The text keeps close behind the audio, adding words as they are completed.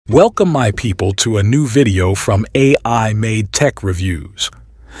Welcome my people to a new video from AI Made Tech Reviews.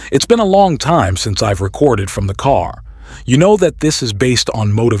 It's been a long time since I've recorded from the car. You know that this is based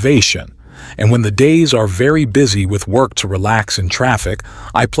on motivation, and when the days are very busy with work to relax in traffic,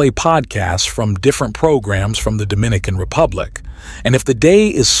 I play podcasts from different programs from the Dominican Republic. And if the day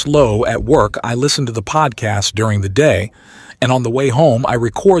is slow at work, I listen to the podcast during the day, and on the way home I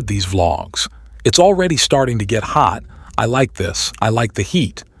record these vlogs. It's already starting to get hot. I like this. I like the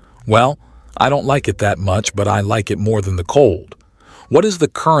heat. Well, I don't like it that much, but I like it more than the cold. What is the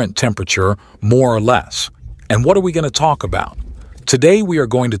current temperature, more or less? And what are we going to talk about? Today we are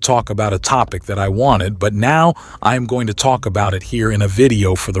going to talk about a topic that I wanted, but now I am going to talk about it here in a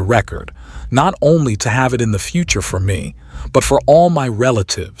video for the record. Not only to have it in the future for me, but for all my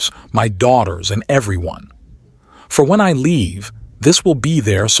relatives, my daughters, and everyone. For when I leave, this will be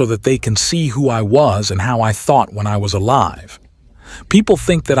there so that they can see who I was and how I thought when I was alive. People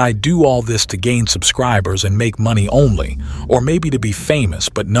think that I do all this to gain subscribers and make money only, or maybe to be famous,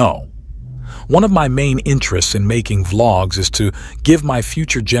 but no. One of my main interests in making vlogs is to give my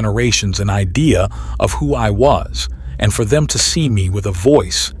future generations an idea of who I was, and for them to see me with a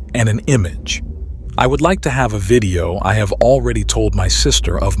voice and an image. I would like to have a video I have already told my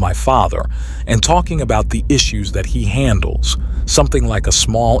sister of my father and talking about the issues that he handles, something like a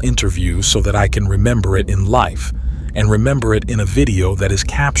small interview so that I can remember it in life, and remember it in a video that is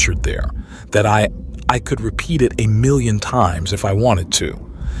captured there, that I could repeat it 1,000,000 times if I wanted to.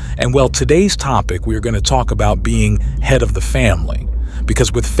 And well, today's topic, we are going to talk about being head of the family,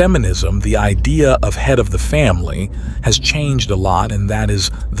 because with feminism, the idea of head of the family has changed a lot, and that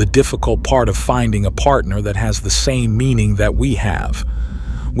is the difficult part of finding a partner that has the same meaning that we have.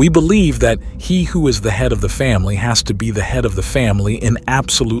 We believe that he who is the head of the family has to be the head of the family in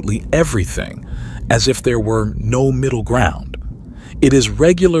absolutely everything, as if there were no middle ground. It is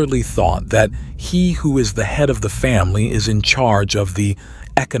regularly thought that he who is the head of the family is in charge of the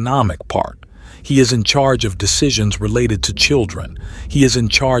economic part. He is in charge of decisions related to children. He is in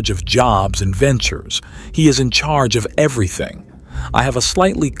charge of jobs and ventures. He is in charge of everything. I have a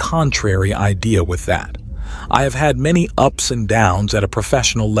slightly contrary idea with that. I have had many ups and downs at a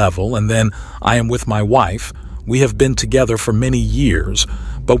professional level, and then I am with my wife. We have been together for many years,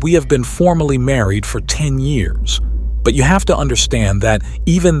 but we have been formally married for 10 years. But you have to understand that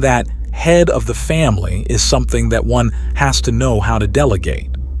even that head of the family is something that one has to know how to delegate.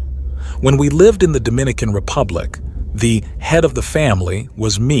 When we lived in the Dominican Republic, the head of the family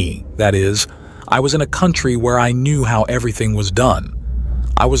was me. That is, I was in a country where I knew how everything was done.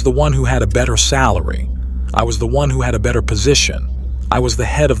 I was the one who had a better salary. I was the one who had a better position. I was the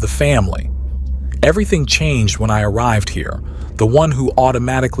head of the family. Everything changed when I arrived here. The one who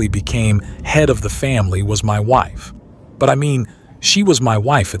automatically became head of the family was my wife. But I mean, she was my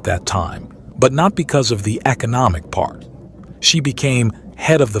wife at that time, but not because of the economic part. She became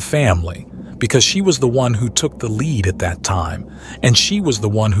head of the family because she was the one who took the lead at that time, and she was the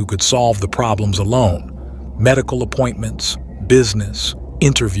one who could solve the problems alone. Medical appointments, business,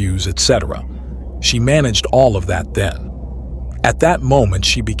 interviews, etc. She managed all of that then. At that moment,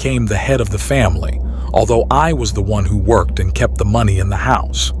 she became the head of the family, although I was the one who worked and kept the money in the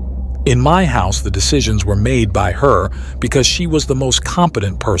house. In my house, the decisions were made by her because she was the most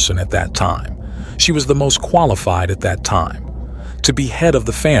competent person at that time. She was the most qualified at that time to be head of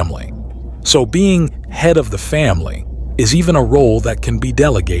the family. So being head of the family is even a role that can be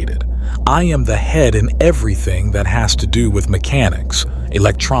delegated. I am the head in everything that has to do with mechanics,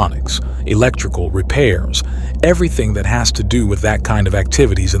 electronics, electrical repairs, everything that has to do with that kind of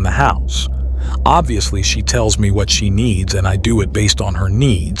activities in the house. Obviously, she tells me what she needs and I do it based on her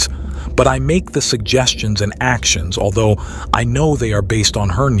needs, but I make the suggestions and actions, although I know they are based on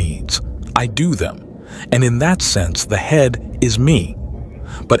her needs. I do them, and in that sense, the head is me.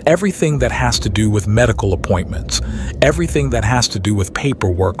 But everything that has to do with medical appointments, everything that has to do with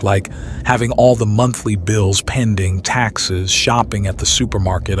paperwork, like having all the monthly bills pending, taxes, shopping at the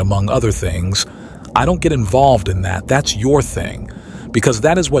supermarket, among other things, I don't get involved in that. That's your thing, because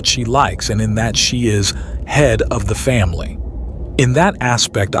that is what she likes, and in that she is head of the family. In that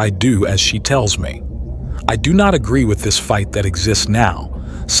aspect, I do as she tells me. I do not agree with this fight that exists now.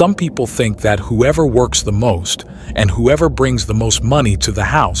 Some people think that whoever works the most and whoever brings the most money to the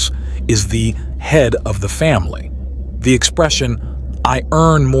house is the head of the family. The expression, "I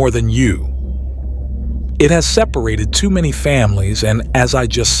earn more than you." It has separated too many families, and as I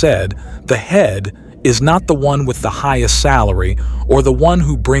just said, the head is not the one with the highest salary or the one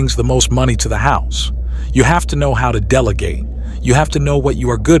who brings the most money to the house. You have to know how to delegate. You have to know what you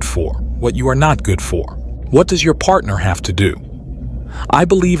are good for, what you are not good for. What does your partner have to do? I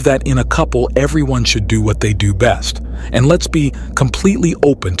believe that in a couple, everyone should do what they do best. And let's be completely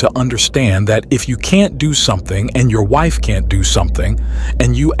open to understand that if you can't do something and your wife can't do something,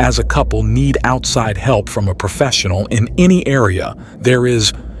 and you as a couple need outside help from a professional in any area,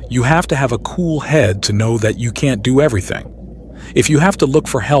 you have to have a cool head to know that you can't do everything. If you have to look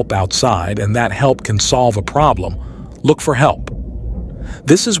for help outside and that help can solve a problem, look for help.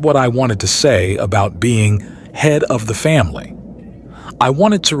 This is what I wanted to say about being head of the family. I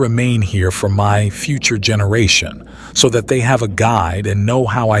wanted to remain here for my future generation so that they have a guide and know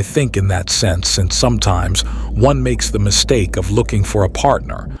how I think in that sense, since sometimes one makes the mistake of looking for a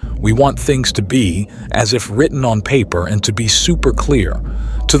partner. We want things to be as if written on paper and to be super clear,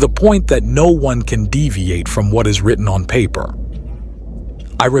 to the point that no one can deviate from what is written on paper.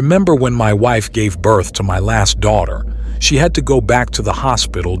 I remember when my wife gave birth to my last daughter, she had to go back to the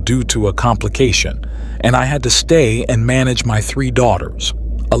hospital due to a complication, and I had to stay and manage my 3 daughters,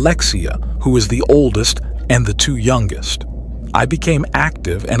 Alexia, who is the oldest, and the 2 youngest. I became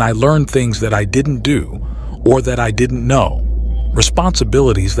active and I learned things that I didn't do or that I didn't know,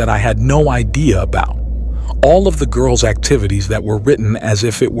 responsibilities that I had no idea about. All of the girls' activities that were written as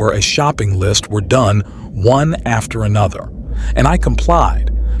if it were a shopping list were done one after another, and I complied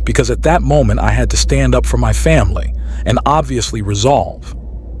because at that moment I had to stand up for my family and obviously resolve.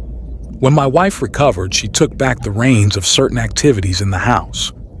 When my wife recovered, she took back the reins of certain activities in the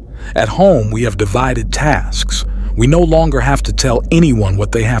house. At home, we have divided tasks. We no longer have to tell anyone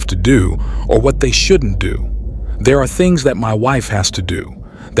what they have to do or what they shouldn't do. There are things that my wife has to do,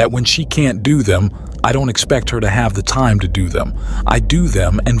 that when she can't do them, I don't expect her to have the time to do them. I do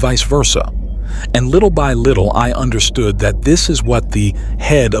them and vice versa. And little by little, I understood that this is what the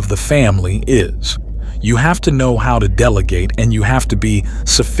head of the family is. You have to know how to delegate, and you have to be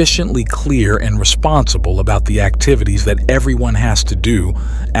sufficiently clear and responsible about the activities that everyone has to do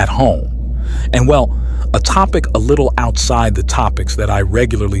at home. And well, a topic a little outside the topics that I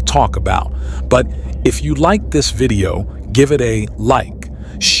regularly talk about, but if you like this video, give it a like,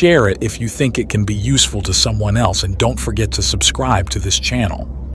 share it if you think it can be useful to someone else, and don't forget to subscribe to this channel.